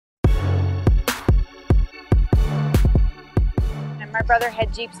My brother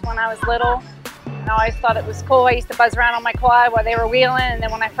had Jeeps when I was little, and I always thought it was cool. I used to buzz around on my quad while they were wheeling, and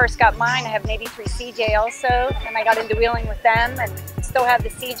then when I first got mine, I have an 83 CJ also, and I got into wheeling with them, and still have the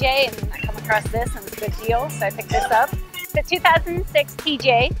CJ, and I come across this, and it's a good deal, so I picked this up. The 2006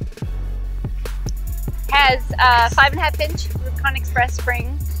 TJ has a 5.5-inch Rubicon Express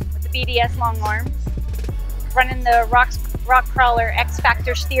spring with the BDS long arm, running the Krawler X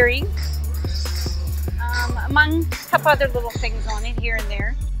Factor steering, among a couple other little things on it here and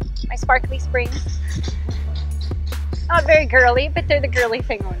there. My sparkly springs. Not very girly, but they're the girly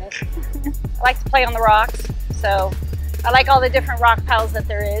thing on it. I like to play on the rocks, so I like all the different rock piles that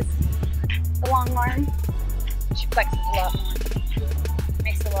there is. The long arm, she flexes a lot more.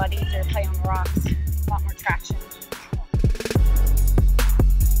 Makes it a lot easier to play on the rocks. A lot more traction.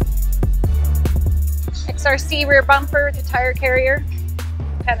 XRC rear bumper with a tire carrier.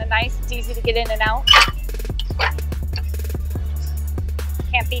 Kind of nice. It's easy to get in and out.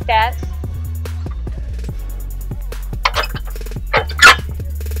 Can't beat that.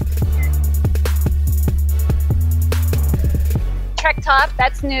 Trektop,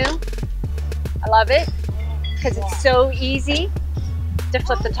 that's new. I love it because it's so easy to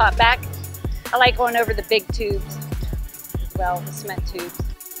flip the top back. I like going over the big tubes as well, the cement tubes.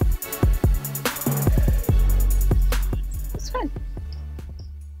 It's fun.